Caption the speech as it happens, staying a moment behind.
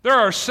There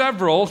are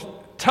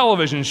several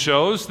television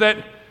shows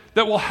that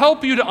will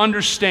help you to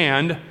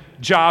understand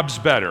jobs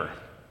better.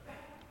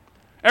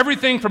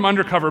 Everything from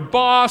Undercover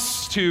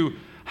Boss to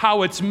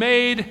How It's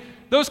Made,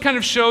 those kind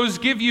of shows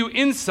give you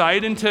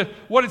insight into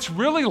what it's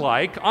really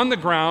like on the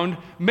ground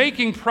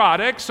making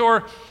products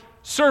or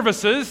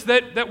services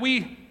that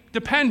we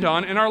depend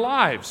on in our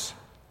lives.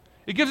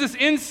 It gives us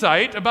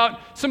insight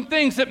about some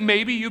things that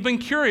maybe you've been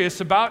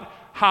curious about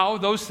how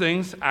those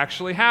things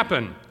actually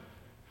happen.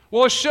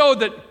 Well, a show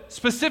that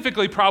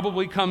specifically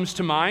probably comes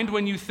to mind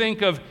when you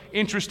think of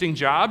interesting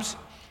jobs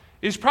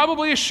is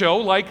probably a show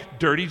like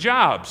Dirty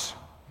Jobs.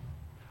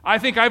 I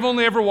think I've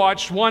only ever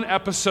watched one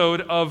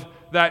episode of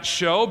that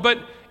show, but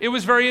it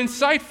was very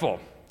insightful.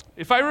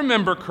 If I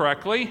remember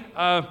correctly,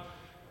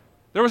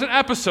 there was an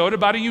episode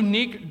about a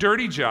unique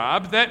dirty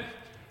job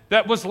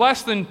that was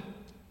less than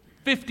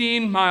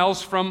 15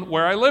 miles from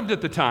where I lived at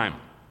the time.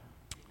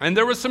 And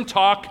there was some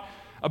talk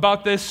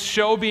about this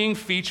show being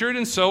featured,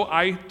 and so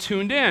I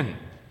tuned in.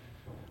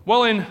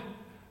 Well,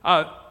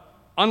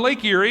 on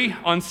Lake Erie,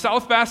 on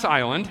South Bass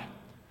Island,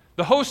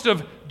 the host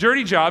of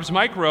Dirty Jobs,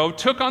 Mike Rowe,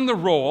 took on the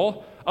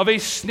role of a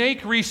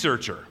snake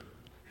researcher.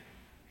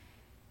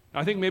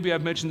 I think maybe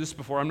I've mentioned this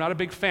before. I'm not a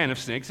big fan of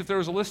snakes. If there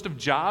was a list of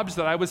jobs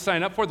that I would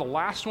sign up for, the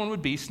last one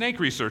would be snake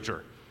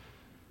researcher.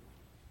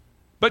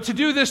 But to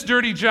do this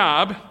dirty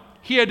job,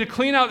 he had to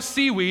clean out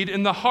seaweed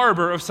in the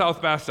harbor of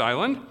South Bass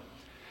Island,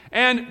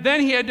 and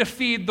then he had to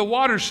feed the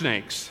water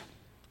snakes.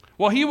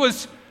 Well, he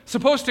was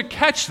supposed to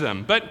catch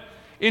them, but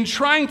in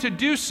trying to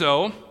do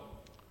so,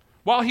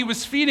 while he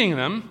was feeding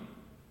them,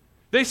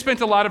 they spent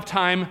a lot of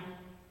time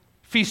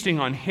feasting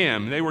on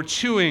him. They were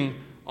chewing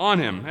on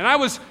him.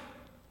 And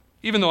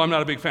even though I'm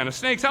not a big fan of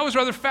snakes, I was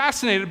rather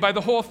fascinated by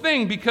the whole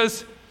thing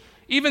because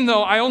even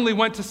though I only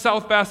went to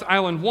South Bass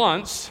Island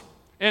once,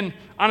 and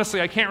honestly,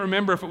 I can't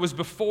remember if it was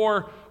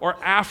before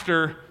or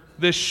after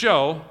this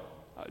show,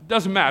 it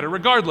doesn't matter.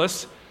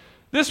 Regardless,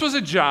 this was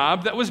a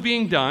job that was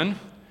being done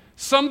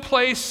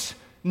someplace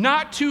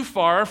not too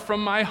far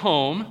from my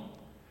home,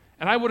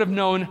 and I would have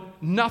known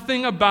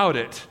nothing about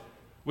it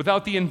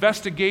without the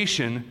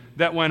investigation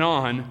that went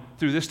on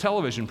through this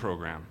television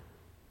program.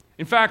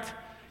 In fact,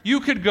 you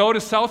could go to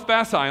South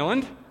Bass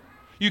Island,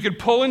 you could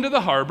pull into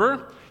the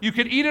harbor, you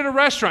could eat at a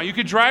restaurant, you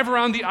could drive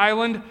around the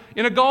island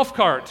in a golf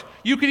cart,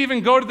 you could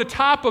even go to the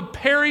top of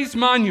Perry's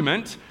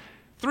Monument,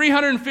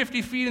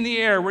 350 feet in the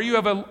air, where you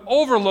have an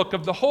overlook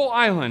of the whole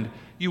island.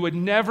 You would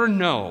never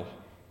know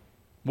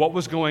what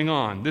was going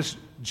on, this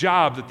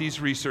job that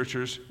these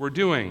researchers were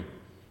doing.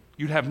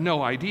 You'd have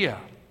no idea.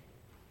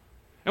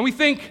 And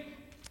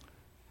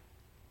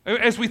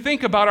as we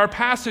think about our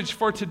passage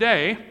for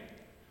today,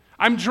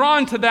 I'm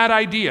drawn to that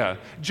idea.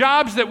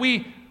 Jobs that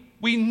we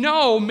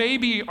know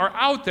maybe are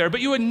out there,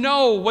 but you would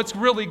know what's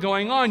really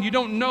going on. You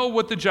don't know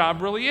what the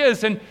job really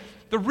is. And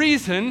the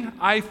reason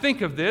I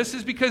think of this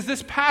is because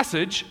this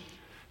passage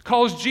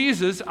calls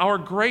Jesus our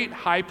great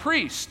high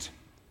priest.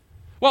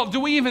 Well,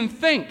 do we even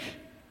think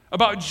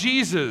about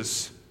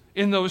Jesus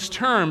in those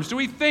terms? Do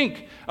we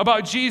think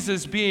about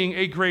Jesus being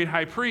a great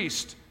high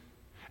priest?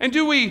 And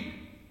do we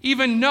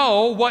even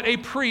know what a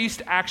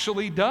priest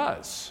actually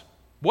does?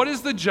 What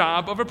is the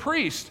job of a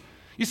priest?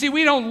 You see,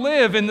 we don't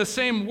live in the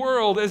same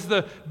world as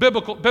the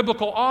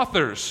biblical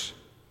authors.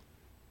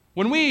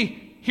 When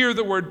we hear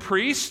the word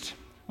priest,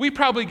 we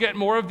probably get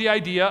more of the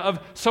idea of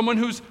someone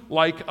who's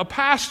like a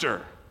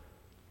pastor.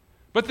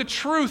 But the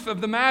truth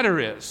of the matter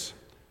is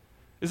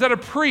that a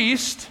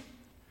priest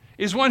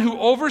is one who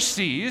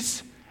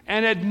oversees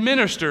and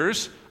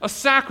administers a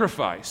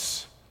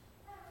sacrifice.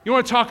 You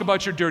want to talk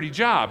about your dirty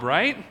job,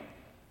 right?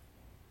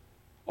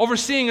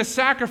 Overseeing a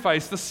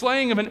sacrifice, the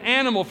slaying of an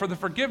animal for the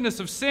forgiveness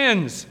of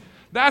sins,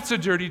 that's a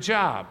dirty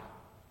job.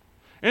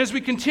 And as we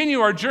continue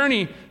our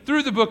journey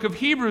through the book of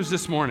Hebrews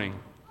this morning,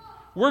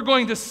 we're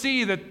going to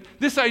see that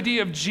this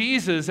idea of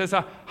Jesus as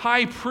a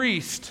high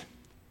priest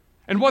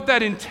and what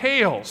that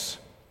entails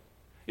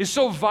is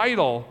so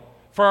vital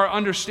for our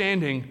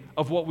understanding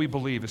of what we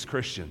believe as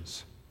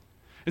Christians.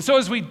 And so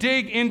as we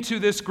dig into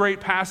this great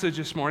passage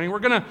this morning, we're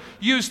going to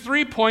use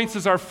 3 points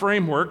as our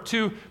framework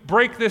to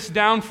break this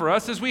down for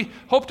us as we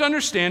hope to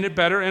understand it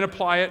better and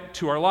apply it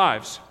to our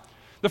lives.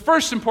 The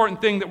first important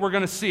thing that we're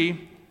going to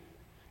see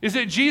is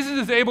that Jesus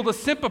is able to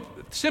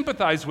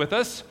sympathize with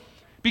us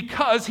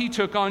because he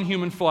took on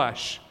human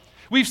flesh.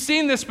 We've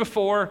seen this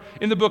before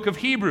in the book of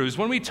Hebrews.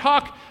 When we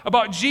talk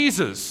about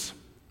Jesus,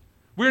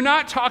 we're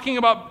not talking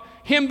about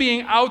him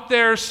being out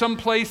there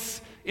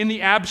someplace in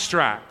the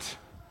abstract.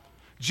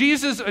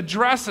 Jesus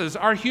addresses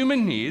our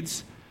human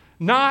needs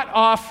not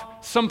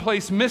off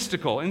someplace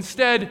mystical.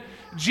 Instead,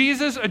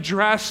 Jesus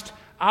addressed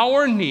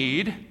our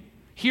need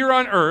here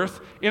on earth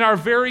in our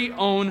very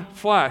own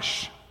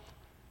flesh.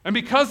 And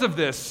because of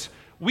this,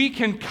 we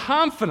can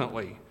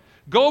confidently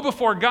go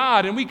before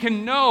God and we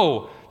can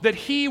know that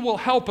he will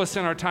help us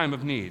in our time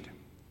of need.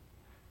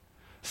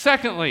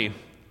 Secondly,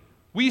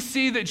 we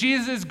see that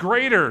Jesus is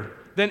greater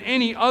than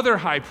any other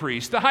high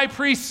priest. The high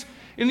priests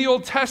in the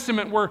Old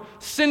Testament were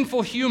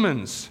sinful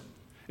humans.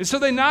 And so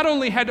they not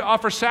only had to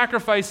offer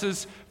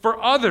sacrifices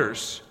for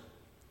others,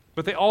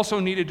 but they also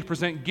needed to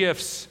present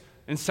gifts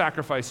and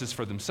sacrifices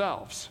for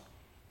themselves.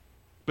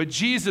 But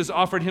Jesus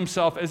offered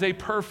himself as a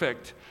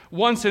perfect,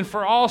 once and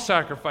for all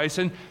sacrifice,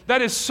 and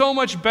that is so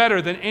much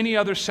better than any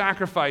other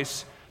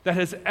sacrifice that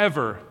has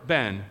ever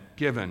been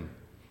given.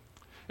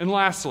 And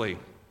lastly,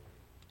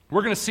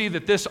 we're going to see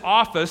that this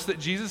office that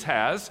Jesus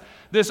has,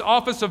 this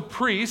office of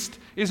priest,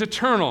 is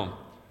eternal.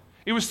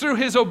 It was through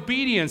his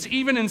obedience,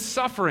 even in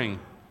suffering,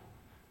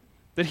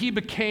 that he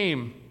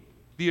became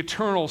the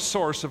eternal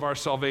source of our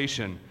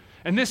salvation.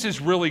 And this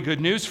is really good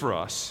news for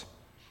us.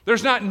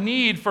 There's not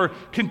need for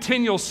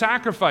continual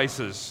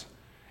sacrifices.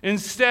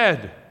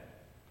 Instead,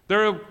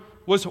 there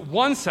was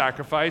one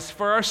sacrifice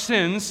for our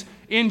sins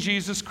in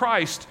Jesus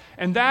Christ,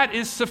 and that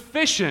is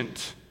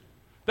sufficient.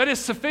 That is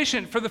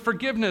sufficient for the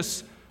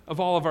forgiveness of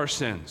all of our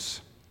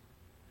sins.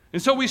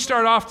 And so we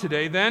start off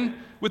today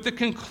then with the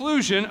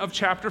conclusion of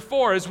chapter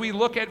 4 as we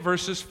look at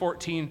verses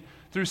 14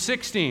 through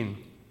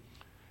 16.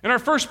 And our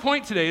first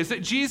point today is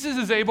that Jesus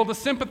is able to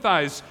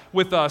sympathize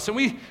with us. And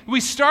we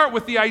start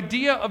with the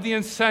idea of the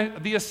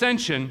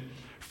ascension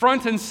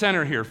front and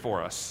center here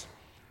for us.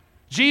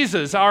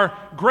 Jesus, our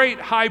great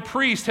high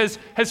priest,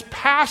 has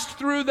passed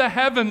through the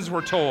heavens,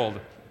 we're told.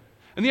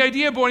 And the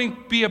idea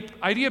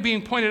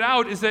being pointed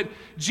out is that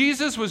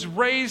Jesus was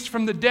raised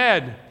from the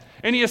dead,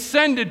 and he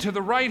ascended to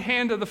the right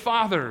hand of the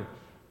Father.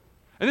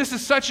 And this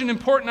is such an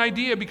important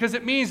idea because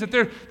it means that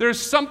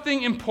there's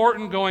something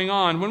important going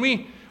on.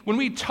 When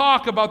we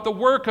talk about the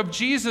work of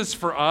Jesus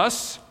for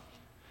us,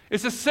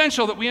 it's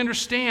essential that we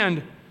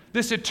understand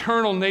this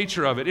eternal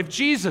nature of it. If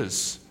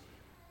Jesus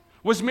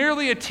was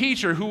merely a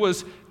teacher who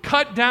was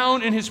cut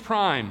down in his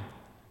prime,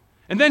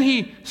 and then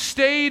he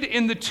stayed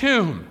in the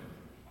tomb,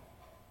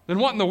 then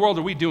what in the world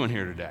are we doing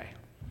here today?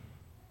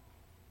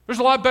 There's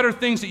a lot better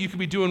things that you could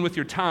be doing with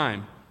your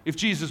time if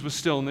Jesus was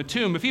still in the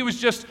tomb. If he was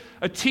just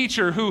a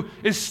teacher who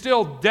is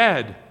still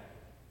dead,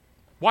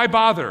 why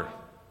bother?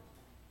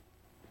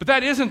 But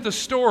that isn't the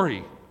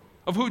story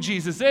of who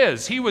Jesus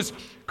is. He was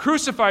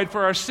crucified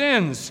for our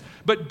sins,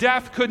 but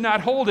death could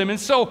not hold him. And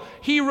so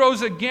he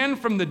rose again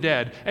from the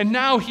dead, and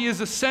now he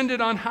is ascended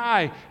on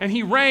high, and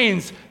he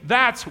reigns.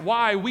 That's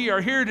why we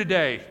are here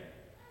today.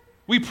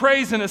 We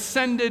praise an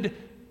ascended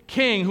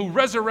King who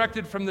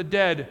resurrected from the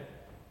dead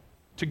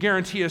to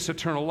guarantee us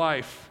eternal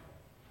life.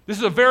 This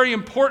is a very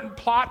important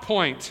plot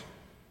point,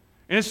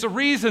 and it's the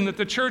reason that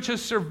the church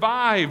has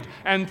survived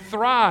and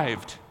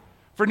thrived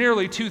for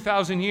nearly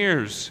 2,000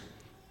 years.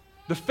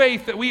 The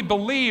faith that we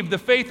believe, the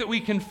faith that we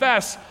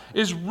confess,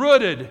 is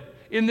rooted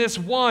in this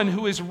one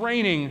who is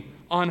reigning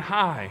on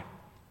high.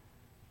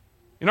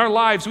 In our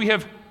lives, we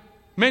have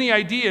many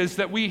ideas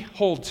that we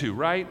hold to,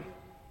 right?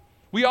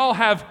 We all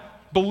have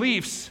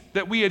beliefs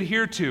that we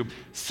adhere to,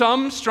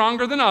 some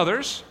stronger than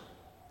others.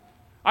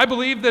 I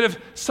believe that if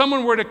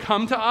someone were to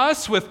come to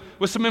us with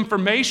some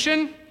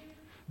information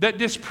that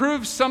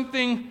disproves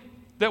something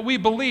that we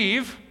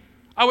believe,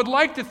 I would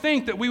like to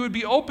think that we would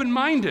be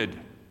open-minded.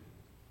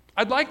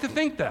 I'd like to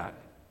think that.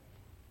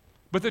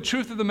 But the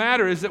truth of the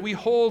matter is that we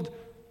hold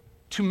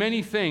to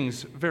many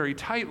things very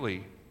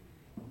tightly.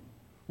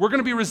 We're going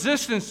to be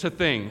resistant to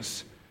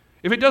things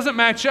if it doesn't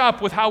match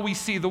up with how we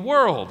see the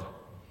world.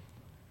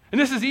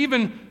 And this is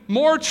even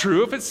more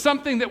true if it's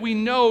something that we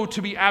know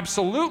to be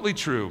absolutely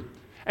true,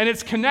 and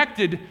it's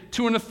connected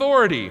to an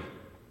authority.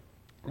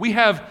 We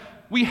have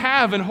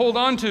and hold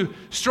on to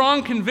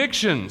strong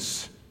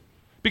convictions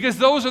because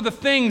those are the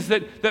things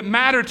that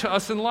matter to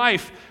us in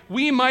life.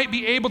 We might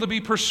be able to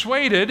be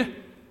persuaded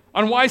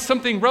on why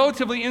something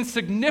relatively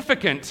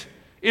insignificant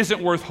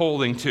isn't worth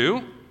holding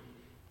to.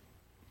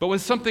 But when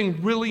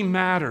something really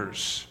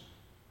matters,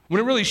 when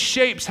it really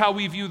shapes how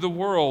we view the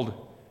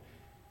world,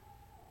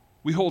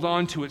 we hold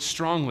on to it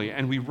strongly,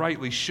 and we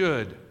rightly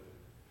should.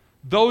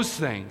 Those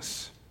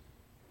things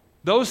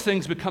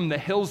become the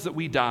hills that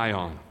we die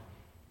on.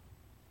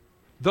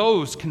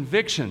 Those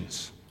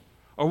convictions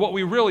are what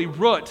we really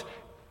root,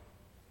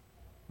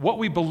 what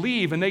we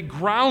believe, and they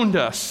ground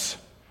us.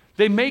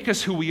 They make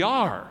us who we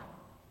are.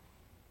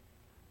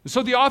 And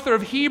so the author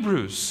of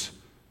Hebrews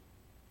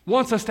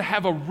wants us to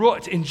have a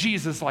root in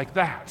Jesus like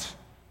that.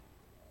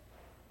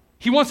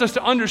 He wants us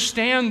to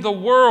understand the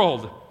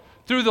world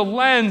through the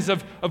lens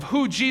of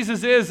who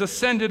Jesus is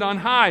ascended on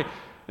high.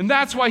 And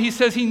that's why he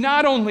says he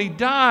not only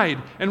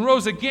died and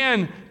rose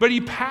again, but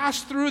he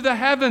passed through the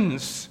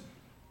heavens.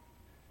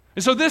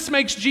 And so this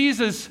makes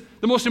Jesus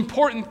the most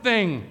important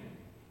thing.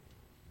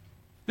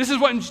 This is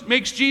what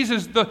makes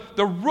Jesus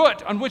the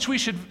root on which we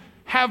should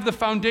have the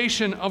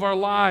foundation of our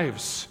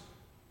lives.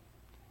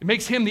 It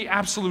makes him the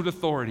absolute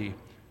authority.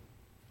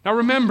 Now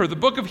remember, the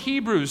book of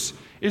Hebrews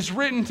is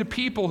written to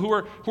people who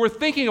are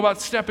thinking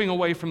about stepping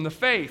away from the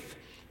faith.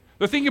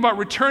 They're thinking about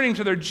returning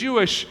to their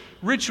Jewish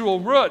ritual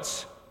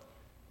roots.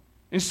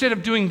 Instead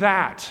of doing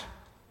that,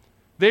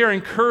 they are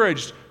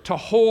encouraged to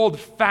hold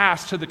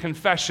fast to the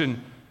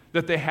confession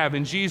that they have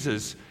in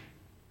Jesus.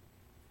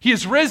 He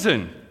is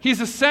risen.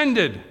 He's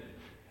ascended.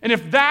 And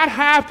if that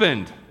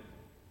happened,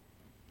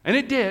 and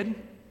it did,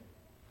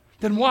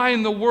 then why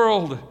in the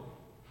world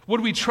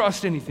would we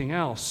trust anything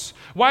else?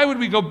 Why would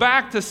we go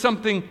back to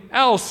something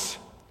else?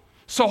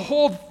 So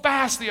hold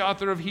fast, the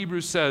author of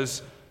Hebrews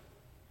says.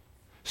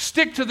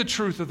 Stick to the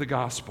truth of the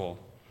gospel.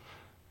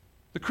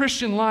 The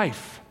Christian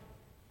life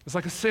is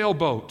like a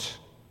sailboat.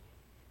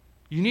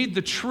 You need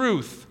the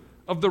truth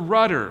of the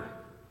rudder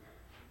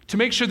to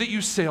make sure that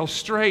you sail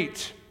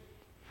straight.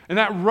 And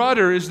that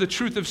rudder is the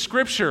truth of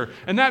Scripture.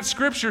 And that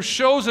Scripture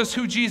shows us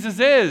who Jesus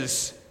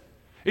is.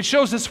 It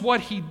shows us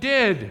what He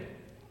did.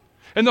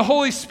 And the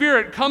Holy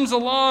Spirit comes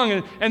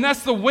along, and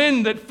that's the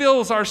wind that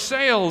fills our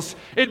sails.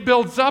 It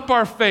builds up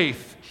our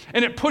faith,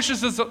 and it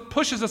pushes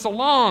us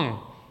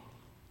along.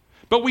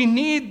 But we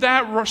need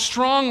that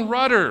strong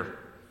rudder.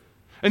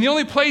 And the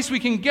only place we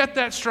can get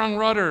that strong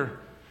rudder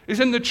is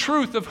in the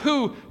truth of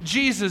who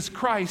Jesus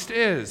Christ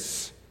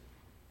is.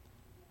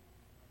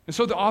 And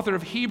so the author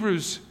of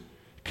Hebrews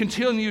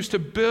continues to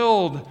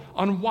build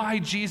on why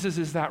Jesus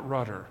is that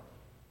rudder,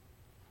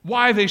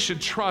 why they should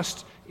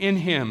trust in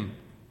Him,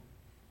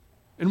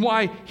 and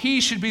why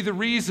He should be the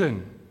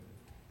reason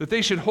that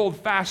they should hold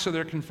fast to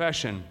their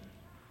confession.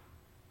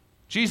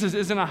 Jesus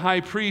isn't a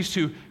high priest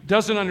who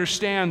doesn't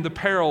understand the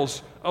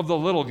perils of the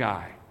little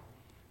guy.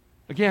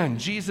 Again,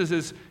 Jesus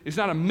is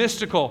not a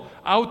mystical,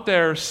 out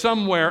there,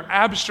 somewhere,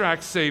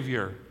 abstract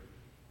Savior.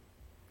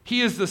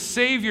 He is the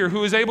Savior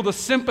who is able to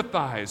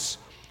sympathize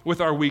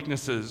with our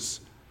weaknesses.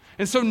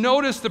 And so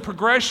notice the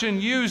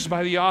progression used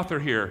by the author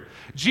here.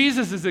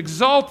 Jesus is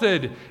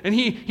exalted, and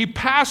he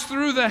passed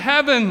through the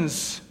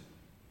heavens.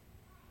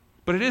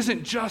 But it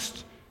isn't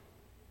just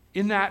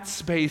in that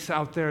space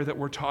out there that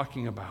we're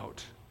talking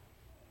about.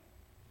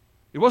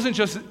 It wasn't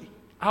just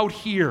out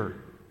here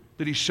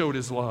that He showed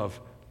His love.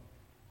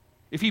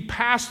 If He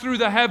passed through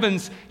the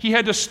heavens, He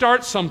had to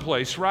start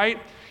someplace, right?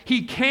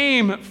 He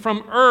came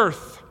from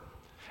earth.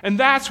 And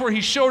that's where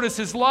He showed us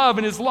His love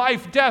and His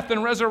life, death,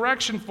 and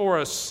resurrection for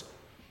us.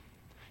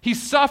 He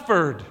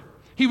suffered.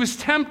 He was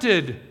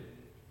tempted.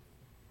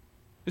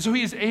 And so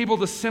He is able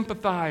to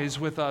sympathize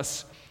with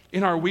us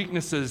in our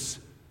weaknesses.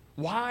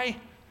 Why?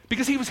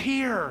 Because He was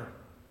here.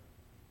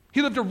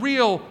 He lived a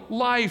real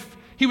life.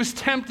 He was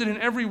tempted in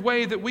every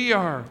way that we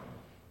are.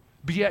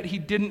 But yet He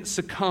didn't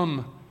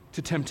succumb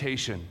to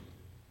temptation.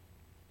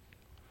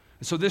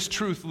 And so this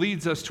truth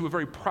leads us to a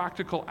very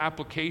practical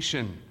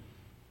application.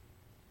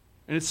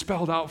 And it's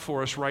spelled out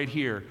for us right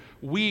here.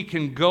 We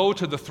can go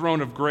to the throne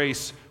of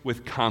grace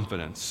with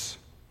confidence.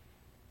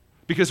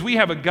 Because we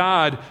have a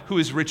God who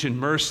is rich in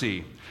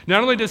mercy.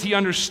 Not only does He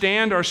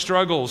understand our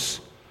struggles,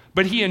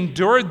 but He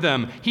endured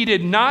them. He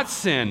did not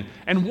sin.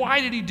 And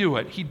why did He do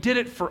it? He did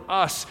it for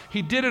us.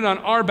 He did it on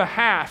our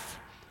behalf.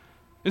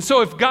 And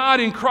so if God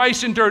in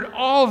Christ endured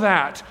all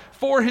that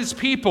for His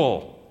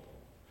people,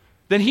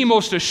 then He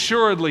most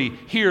assuredly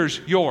hears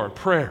your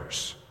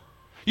prayers.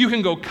 You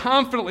can go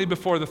confidently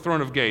before the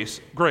throne of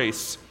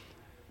grace.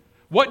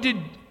 What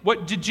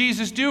did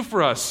Jesus do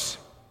for us?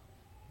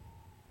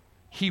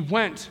 He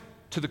went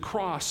to the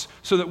cross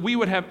so that we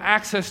would have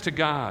access to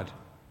God.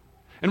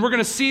 And we're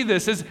going to see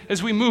this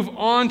as we move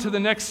on to the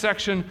next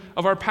section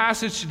of our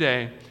passage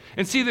today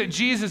and see that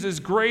Jesus is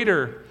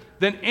greater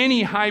than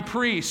any high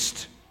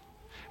priest.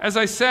 As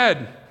I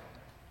said,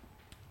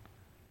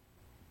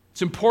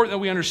 it's important that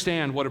we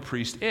understand what a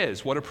priest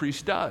is, what a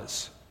priest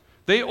does.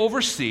 They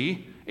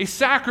oversee a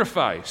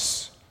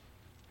sacrifice.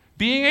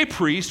 Being a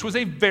priest was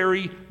a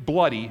very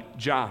bloody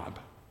job.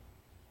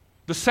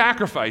 The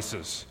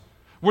sacrifices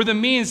were the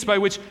means by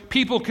which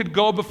people could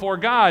go before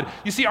God.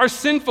 You see, our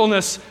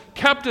sinfulness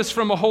kept us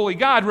from a holy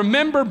God.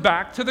 Remember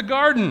back to the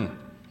garden.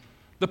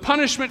 The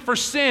punishment for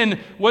sin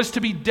was to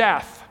be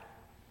death.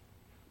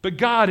 But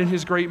God, in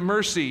His great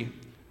mercy,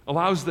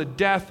 allows the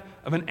death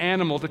of an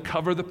animal to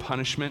cover the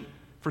punishment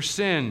for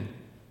sin.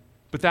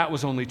 But that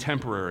was only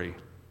temporary.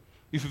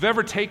 If you've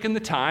ever taken the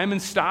time and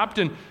stopped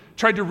and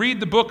tried to read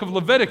the book of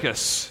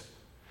Leviticus,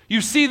 you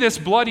see this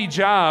bloody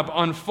job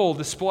on full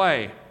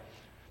display.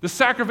 The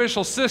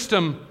sacrificial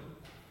system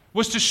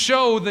was to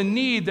show the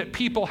need that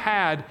people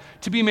had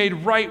to be made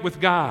right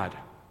with God.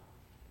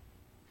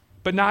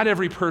 But not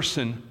every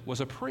person was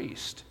a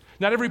priest.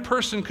 Not every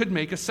person could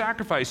make a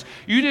sacrifice.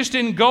 You just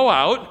didn't go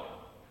out,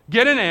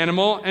 get an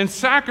animal, and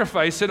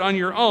sacrifice it on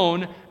your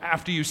own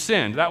after you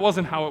sinned. That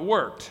wasn't how it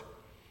worked.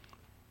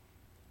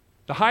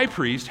 The high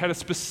priest had a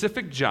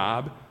specific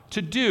job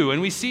to do.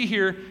 And we see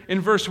here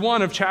in verse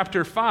 1 of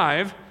chapter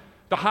 5,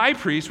 the high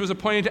priest was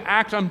appointed to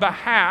act on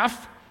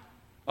behalf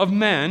of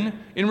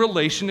men in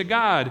relation to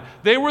God.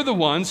 They were the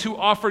ones who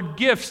offered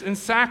gifts and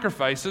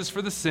sacrifices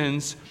for the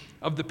sins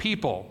of the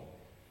people.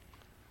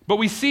 But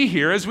we see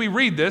here, as we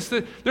read this,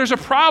 that there's a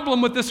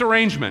problem with this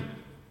arrangement.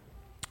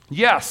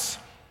 Yes,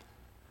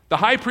 the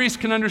high priest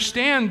can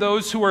understand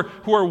those who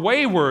are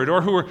wayward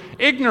or who are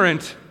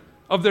ignorant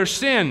of their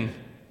sin.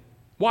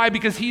 Why?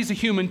 Because he's a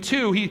human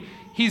too.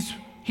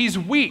 He's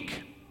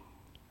weak,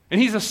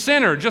 and he's a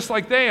sinner just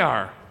like they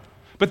are.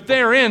 But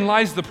therein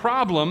lies the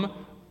problem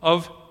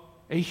of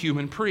a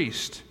human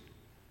priest.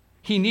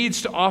 He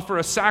needs to offer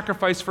a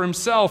sacrifice for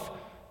himself.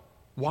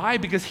 Why?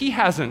 Because he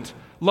hasn't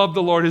loved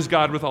the Lord his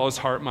God with all his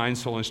heart, mind,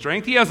 soul, and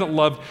strength. He hasn't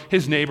loved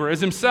his neighbor as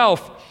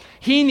himself.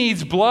 He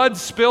needs blood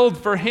spilled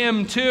for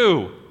him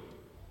too.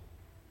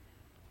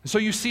 So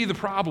you see the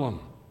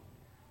problem.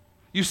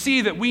 You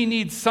see that we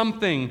need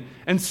something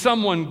and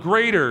someone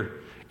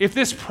greater. If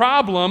this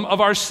problem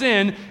of our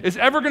sin is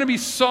ever going to be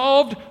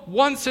solved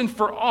once and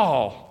for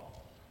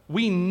all,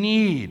 we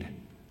need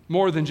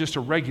more than just a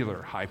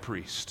regular high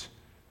priest.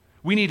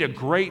 We need a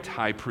great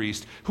high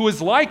priest who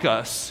is like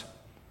us,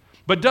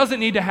 but doesn't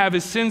need to have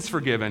his sins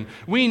forgiven.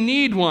 We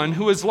need one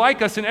who is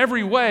like us in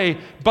every way,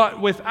 but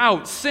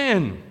without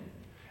sin.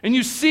 And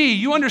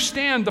you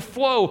understand the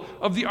flow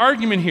of the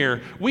argument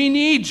here. We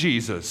need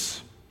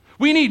Jesus.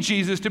 We need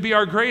Jesus to be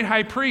our great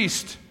high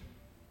priest.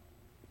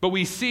 But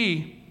we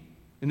see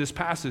in this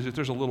passage that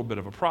there's a little bit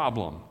of a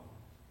problem.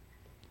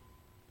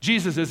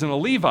 Jesus isn't a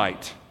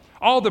Levite.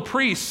 All the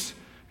priests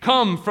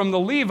come from the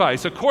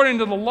Levites. According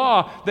to the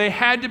law, they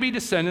had to be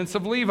descendants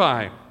of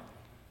Levi.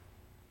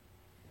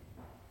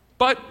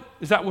 But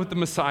is that what the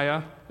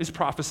Messiah is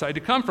prophesied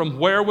to come from?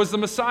 Where was the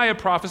Messiah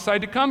prophesied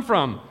to come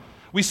from?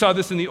 We saw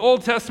this in the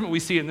Old Testament. We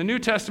see it in the New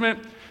Testament.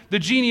 The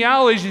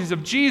genealogies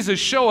of Jesus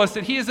show us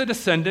that he is a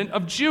descendant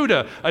of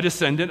Judah, a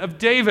descendant of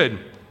David.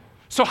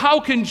 So how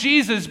can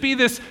Jesus be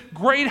this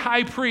great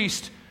high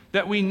priest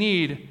that we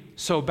need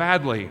so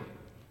badly?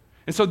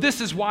 And so this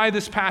is why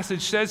this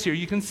passage says here,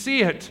 you can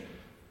see it.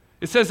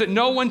 It says that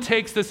no one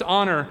takes this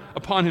honor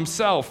upon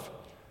himself.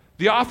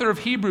 The author of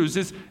Hebrews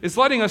is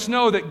letting us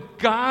know that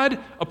God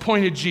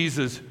appointed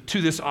Jesus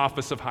to this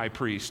office of high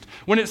priest.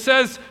 When it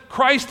says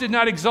Christ did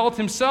not exalt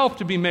himself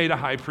to be made a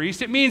high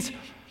priest, it means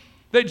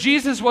that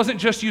Jesus wasn't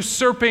just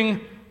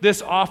usurping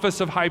this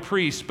office of high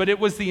priest, but it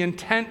was the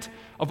intent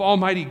of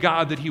Almighty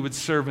God that he would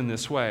serve in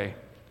this way.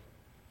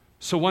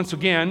 So once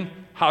again,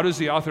 how does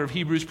the author of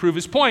Hebrews prove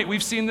his point?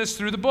 We've seen this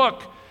through the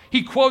book.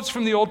 He quotes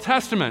from the Old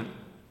Testament,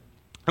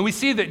 and we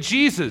see that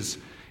Jesus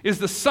is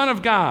the Son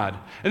of God.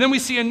 And then we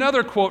see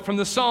another quote from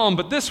the Psalm,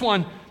 but this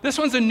one's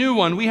a new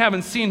one we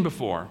haven't seen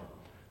before.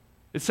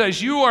 It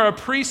says, "You are a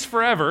priest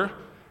forever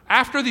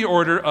after the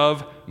order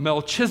of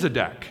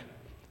Melchizedek."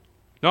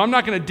 Now, I'm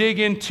not going to dig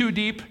in too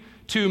deep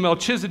to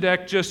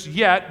Melchizedek just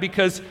yet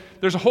because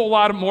there's a whole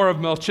lot more of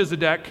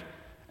Melchizedek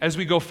as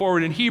we go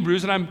forward in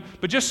Hebrews.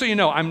 But just so you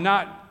know, I'm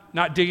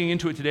not digging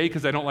into it today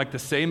because I don't like to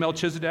say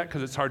Melchizedek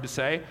because it's hard to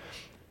say.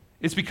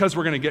 It's because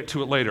we're going to get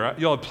to it later.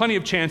 You'll have plenty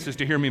of chances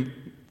to hear me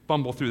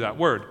fumble through that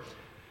word.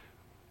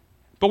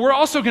 But we're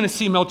also going to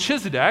see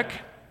Melchizedek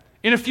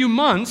in a few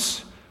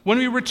months when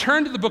we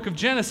return to the book of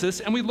Genesis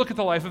and we look at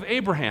the life of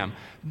Abraham.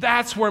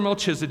 That's where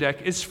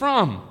Melchizedek is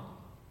from.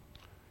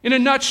 In a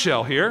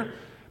nutshell here,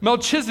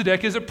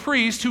 Melchizedek is a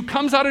priest who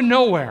comes out of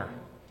nowhere.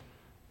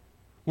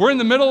 We're in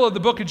the middle of the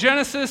book of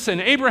Genesis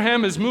and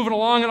Abraham is moving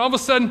along and all of a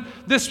sudden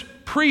this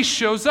priest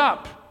shows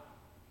up.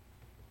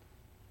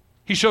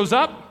 He shows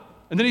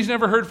up and then he's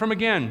never heard from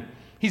again.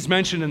 He's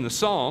mentioned in the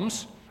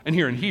Psalms and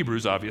here in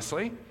Hebrews,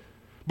 obviously.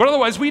 But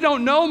otherwise, we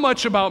don't know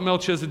much about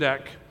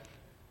Melchizedek.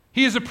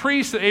 He is a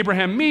priest that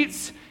Abraham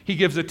meets. He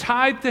gives a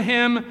tithe to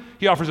him.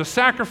 He offers a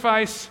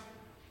sacrifice.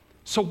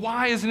 So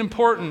why is it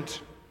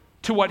important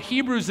to what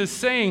Hebrews is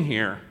saying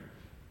here?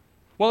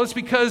 Well, it's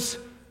because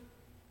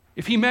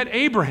if he met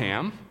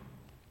Abraham,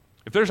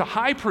 if there's a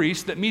high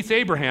priest that meets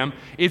Abraham,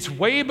 it's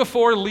way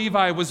before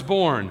Levi was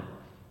born.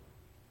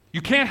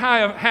 You can't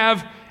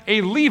have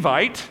a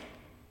Levite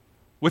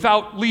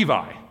without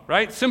Levi,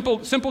 right?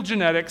 Simple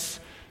genetics,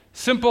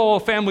 simple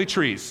family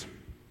trees.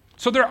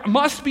 So there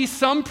must be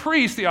some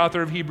priest, the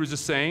author of Hebrews is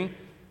saying,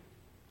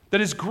 that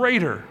is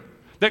greater,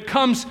 that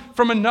comes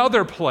from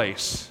another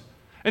place.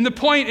 And the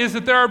point is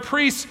that there are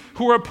priests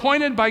who are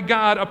appointed by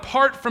God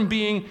apart from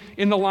being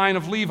in the line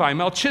of Levi.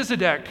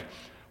 Melchizedek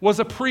was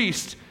a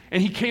priest,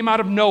 and he came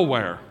out of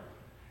nowhere.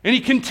 And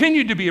he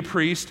continued to be a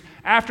priest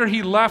after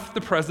he left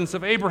the presence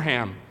of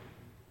Abraham.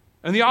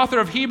 And the author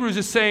of Hebrews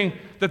is saying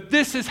that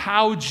this is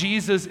how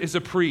Jesus is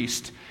a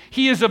priest.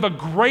 He is of a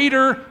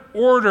greater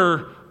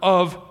order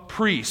of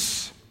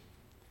priests.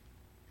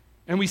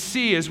 And we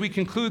see as we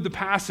conclude the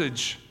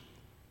passage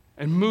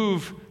and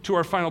move to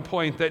our final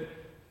point that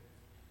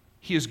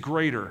he is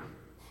greater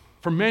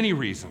for many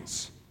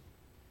reasons,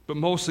 but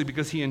mostly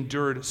because he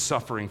endured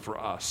suffering for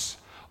us.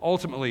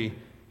 Ultimately,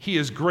 he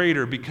is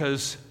greater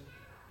because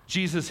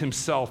Jesus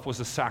himself was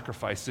a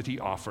sacrifice that he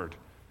offered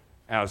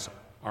as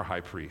our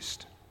high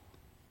priest.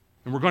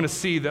 And we're going to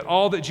see that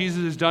all that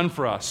Jesus has done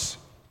for us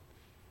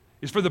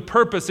is for the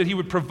purpose that he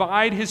would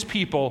provide his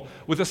people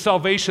with a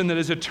salvation that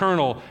is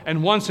eternal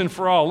and once and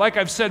for all. Like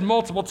I've said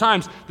multiple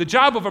times, the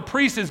job of a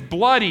priest is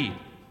bloody.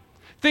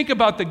 Think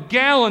about the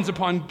gallons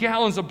upon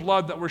gallons of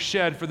blood that were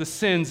shed for the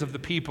sins of the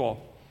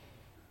people.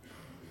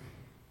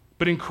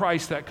 But in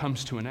Christ, that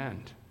comes to an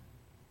end.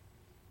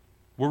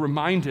 We're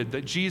reminded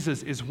that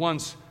Jesus is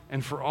once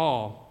and for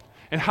all.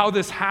 And how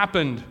this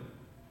happened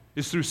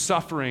is through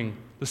suffering,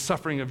 the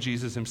suffering of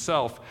Jesus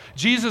himself.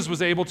 Jesus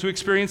was able to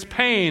experience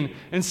pain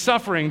and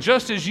suffering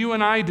just as you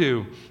and I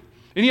do.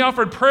 And he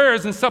offered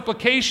prayers and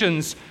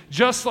supplications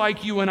just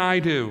like you and I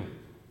do.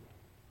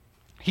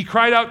 He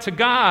cried out to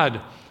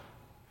God.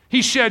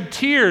 He shed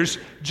tears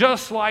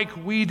just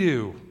like we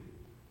do.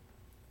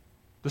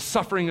 The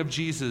suffering of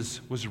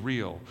Jesus was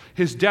real.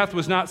 His death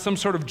was not some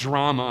sort of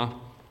drama.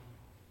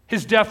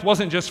 His death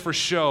wasn't just for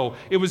show.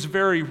 It was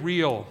very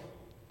real.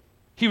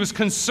 He was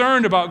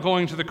concerned about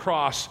going to the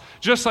cross,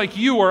 just like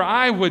you or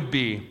I would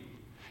be.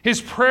 His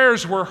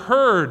prayers were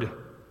heard,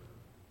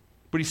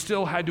 but he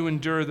still had to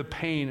endure the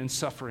pain and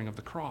suffering of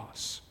the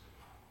cross.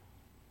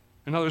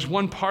 And now there's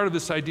one part of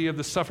this idea of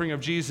the suffering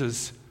of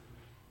Jesus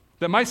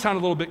that might sound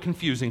a little bit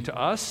confusing to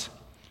us.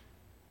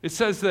 It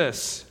says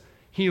this: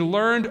 he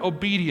learned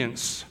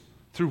obedience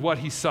through what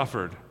he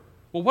suffered.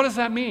 Well, what does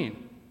that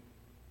mean?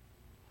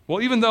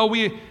 Well, even though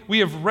we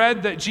have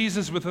read that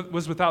Jesus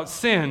was without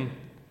sin,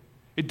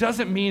 it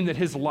doesn't mean that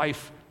his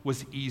life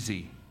was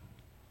easy.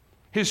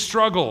 His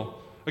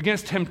struggle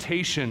against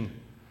temptation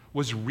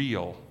was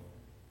real.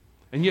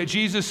 And yet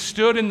Jesus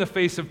stood in the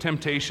face of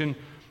temptation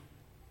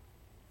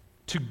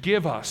to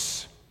give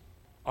us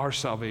our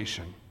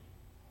salvation.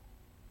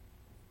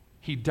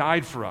 He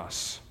died for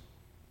us.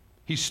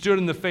 He stood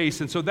in the face,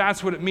 and so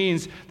that's what it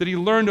means that he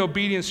learned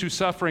obedience through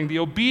suffering. The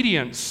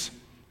obedience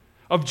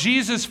of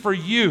Jesus for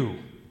you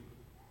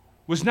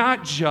was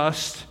not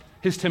just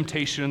his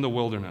temptation in the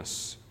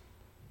wilderness.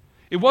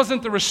 It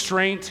wasn't the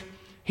restraint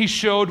he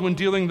showed when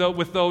dealing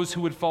with those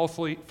who would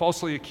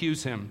falsely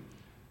accuse him.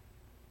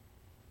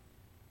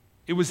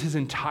 It was his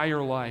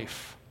entire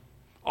life,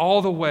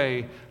 all the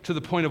way to the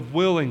point of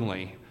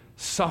willingly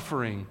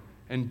suffering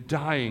and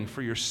dying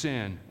for your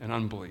sin and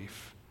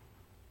unbelief.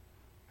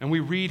 And we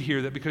read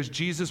here that because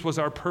Jesus was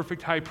our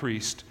perfect high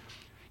priest,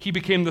 he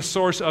became the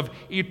source of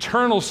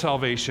eternal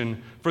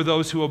salvation for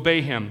those who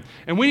obey him.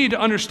 And we need to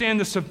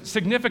understand the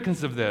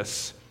significance of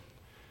this.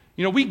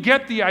 You know, we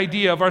get the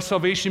idea of our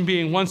salvation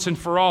being once and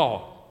for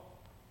all.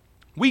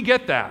 We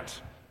get that.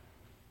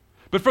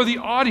 But for the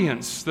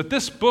audience that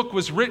this book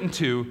was written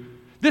to,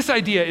 this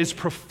idea is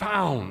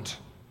profound.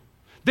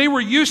 They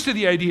were used to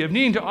the idea of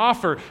needing to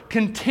offer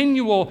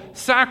continual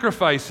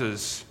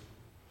sacrifices.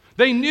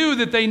 They knew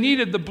that they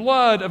needed the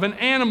blood of an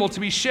animal to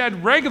be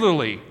shed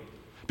regularly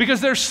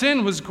because their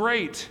sin was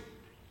great.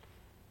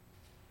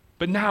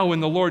 But now in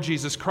the Lord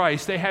Jesus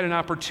Christ, they had an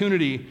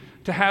opportunity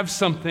to have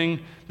something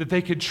that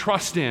they could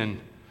trust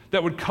in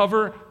that would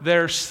cover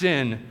their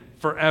sin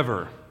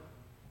forever.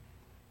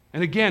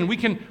 And again, we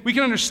can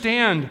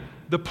understand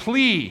the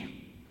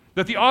plea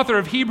that the author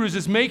of Hebrews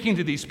is making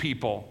to these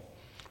people.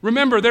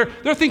 Remember,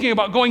 they're thinking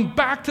about going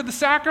back to the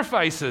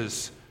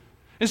sacrifices.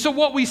 And so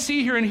what we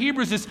see here in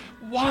Hebrews is,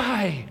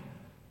 why?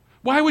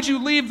 Why would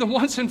you leave the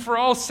once and for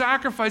all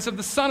sacrifice of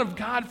the Son of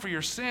God for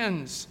your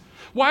sins?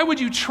 Why would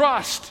you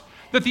trust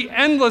that the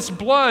endless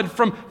blood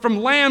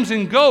from lambs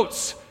and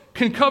goats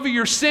can cover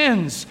your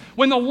sins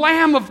when the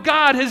Lamb of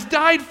God has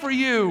died for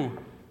you?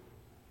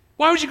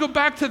 Why would you go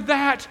back to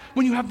that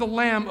when you have the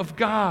Lamb of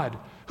God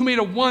who made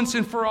a once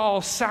and for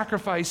all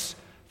sacrifice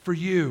for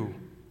you?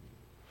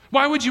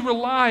 Why would you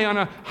rely on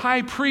a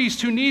high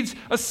priest who needs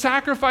a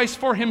sacrifice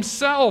for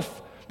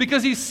himself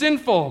because he's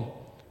sinful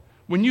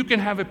when you can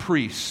have a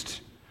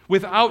priest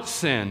without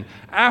sin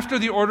after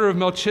the order of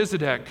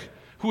Melchizedek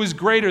who is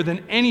greater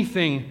than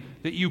anything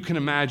that you can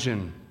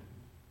imagine?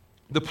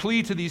 The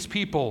plea to these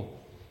people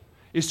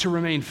is to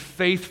remain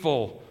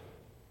faithful.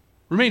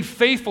 Remain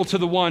faithful to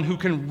the one who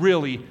can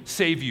really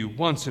save you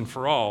once and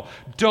for all.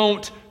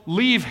 Don't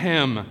leave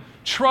him.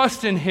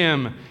 Trust in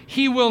him.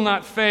 He will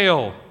not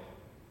fail.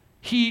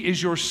 He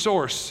is your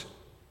source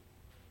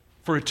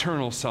for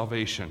eternal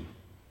salvation.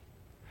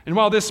 And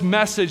while this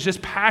message, this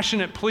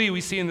passionate plea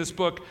we see in this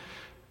book,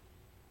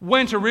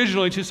 went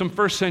originally to some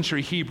first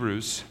century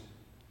Hebrews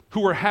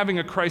who were having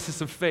a crisis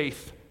of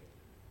faith,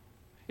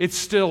 it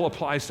still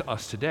applies to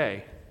us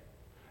today.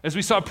 As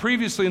we saw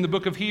previously in the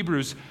book of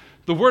Hebrews,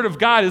 the Word of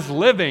God is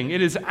living,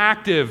 it is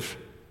active,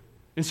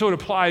 and so it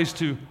applies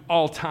to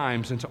all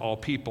times and to all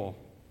people.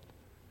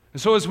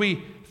 And so as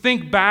we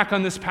think back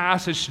on this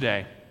passage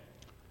today,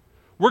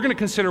 we're going to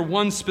consider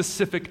one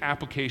specific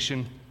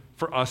application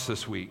for us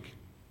this week.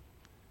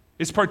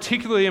 It's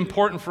particularly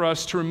important for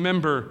us to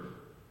remember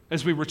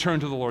as we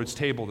return to the Lord's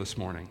table this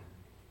morning.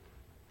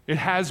 It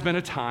has been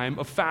a time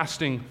of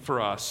fasting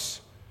for us.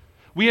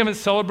 We haven't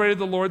celebrated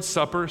the Lord's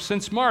Supper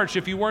since March.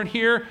 If you weren't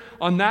here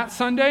on that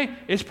Sunday,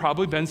 it's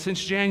probably been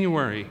since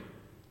January.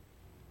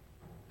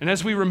 And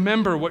as we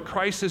remember what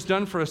Christ has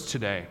done for us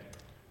today,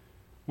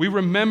 we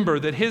remember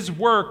that his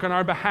work on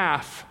our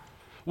behalf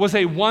was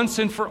a once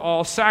and for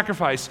all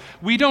sacrifice.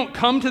 We don't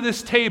come to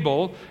this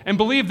table and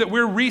believe that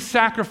we're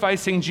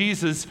re-sacrificing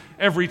Jesus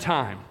every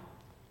time.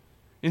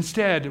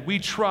 Instead, we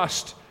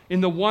trust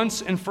in the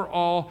once and for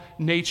all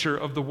nature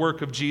of the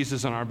work of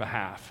Jesus on our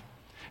behalf.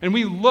 And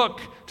we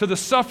look to the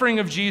suffering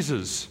of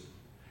Jesus,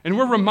 and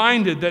we're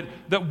reminded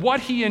that what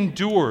he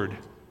endured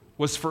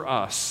was for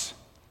us.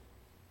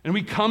 And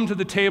we come to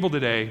the table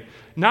today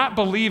not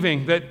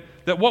believing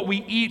that what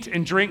we eat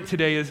and drink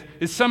today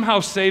is somehow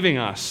saving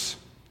us,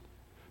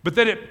 but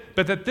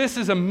that this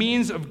is a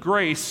means of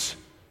grace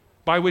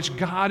by which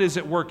God is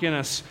at work in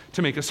us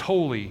to make us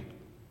holy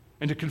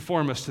and to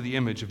conform us to the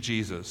image of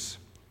Jesus.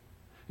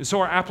 And so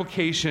our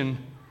application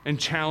and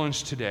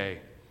challenge today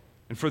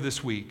and for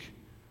this week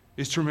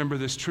is to remember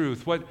this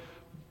truth. What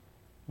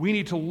we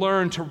need to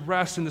learn to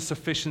rest in the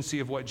sufficiency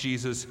of what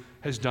Jesus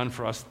has done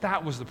for us.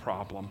 That was the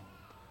problem.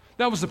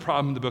 That was the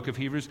problem in the book of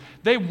Hebrews.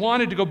 They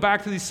wanted to go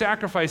back to these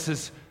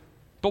sacrifices,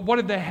 but what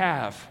did they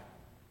have?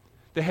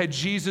 They had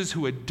Jesus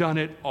who had done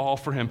it all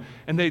for him,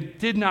 and they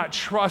did not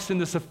trust in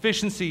the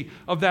sufficiency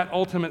of that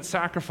ultimate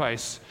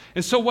sacrifice.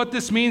 And so what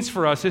this means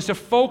for us is to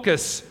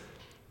focus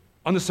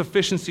on the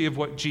sufficiency of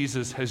what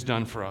Jesus has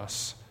done for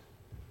us.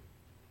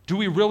 Do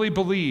we really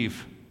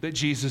believe that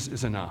Jesus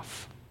is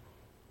enough?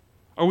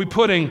 Are we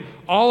putting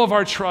all of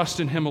our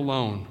trust in him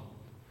alone?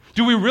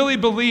 Do we really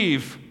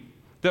believe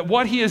that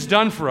what he has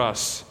done for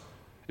us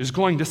is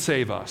going to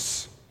save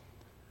us?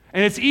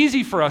 And it's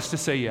easy for us to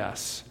say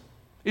yes.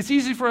 It's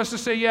easy for us to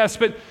say yes,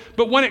 but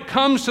when it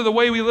comes to the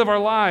way we live our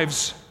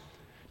lives,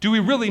 do we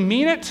really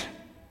mean it?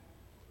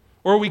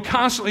 Or are we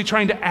constantly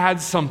trying to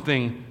add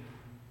something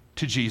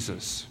to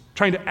Jesus?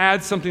 Trying to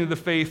add something to the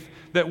faith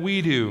that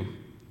we do?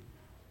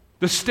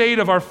 The state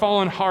of our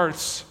fallen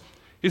hearts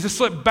is to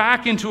slip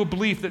back into a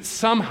belief that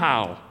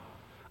somehow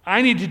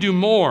I need to do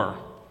more,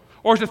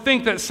 or to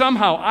think that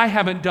somehow I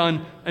haven't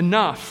done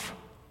enough.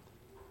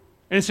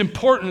 And it's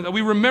important that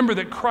we remember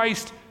that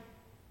Christ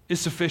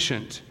is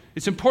sufficient.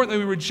 It's important that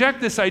we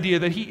reject this idea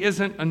that he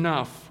isn't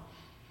enough.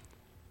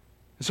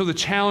 And so the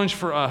challenge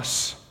for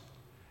us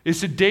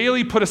is to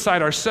daily put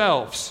aside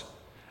ourselves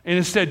and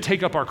instead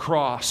take up our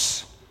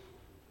cross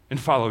and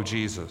follow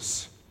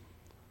Jesus.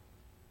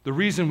 The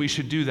reason we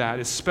should do that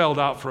is spelled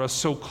out for us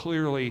so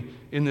clearly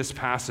in this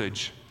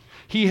passage.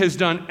 He has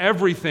done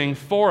everything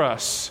for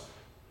us.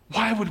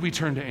 Why would we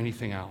turn to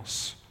anything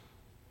else?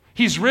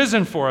 He's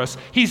risen for us.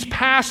 He's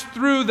passed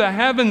through the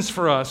heavens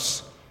for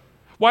us.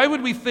 Why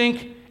would we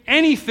think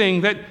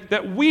anything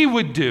that we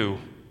would do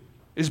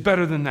is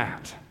better than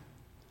that?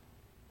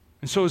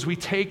 And so as we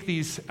take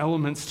these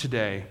elements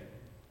today,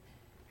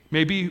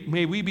 may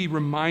we be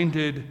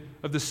reminded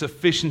of the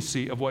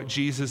sufficiency of what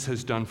Jesus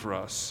has done for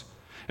us.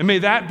 And may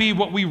that be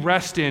what we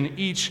rest in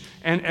each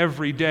and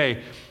every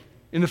day.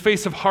 In the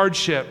face of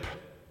hardship,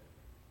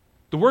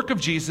 the work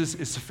of Jesus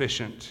is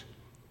sufficient.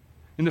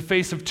 In the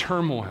face of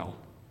turmoil,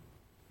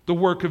 the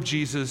work of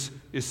Jesus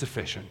is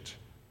sufficient.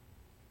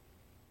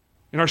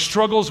 In our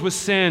struggles with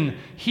sin,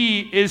 he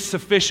is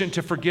sufficient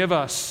to forgive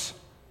us.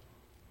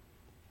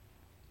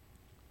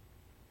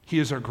 He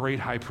is our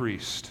great high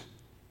priest,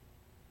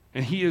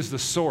 and he is the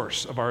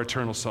source of our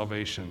eternal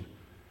salvation.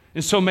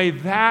 And so may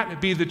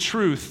that be the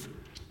truth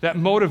that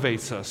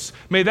motivates us.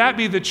 May that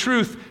be the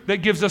truth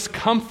that gives us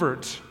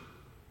comfort.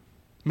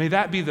 May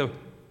that be the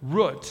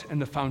root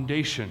and the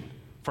foundation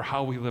for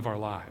how we live our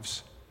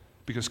lives,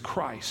 because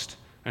Christ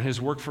and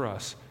his work for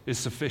us is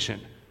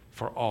sufficient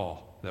for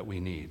all that we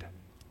need.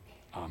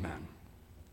 Amen.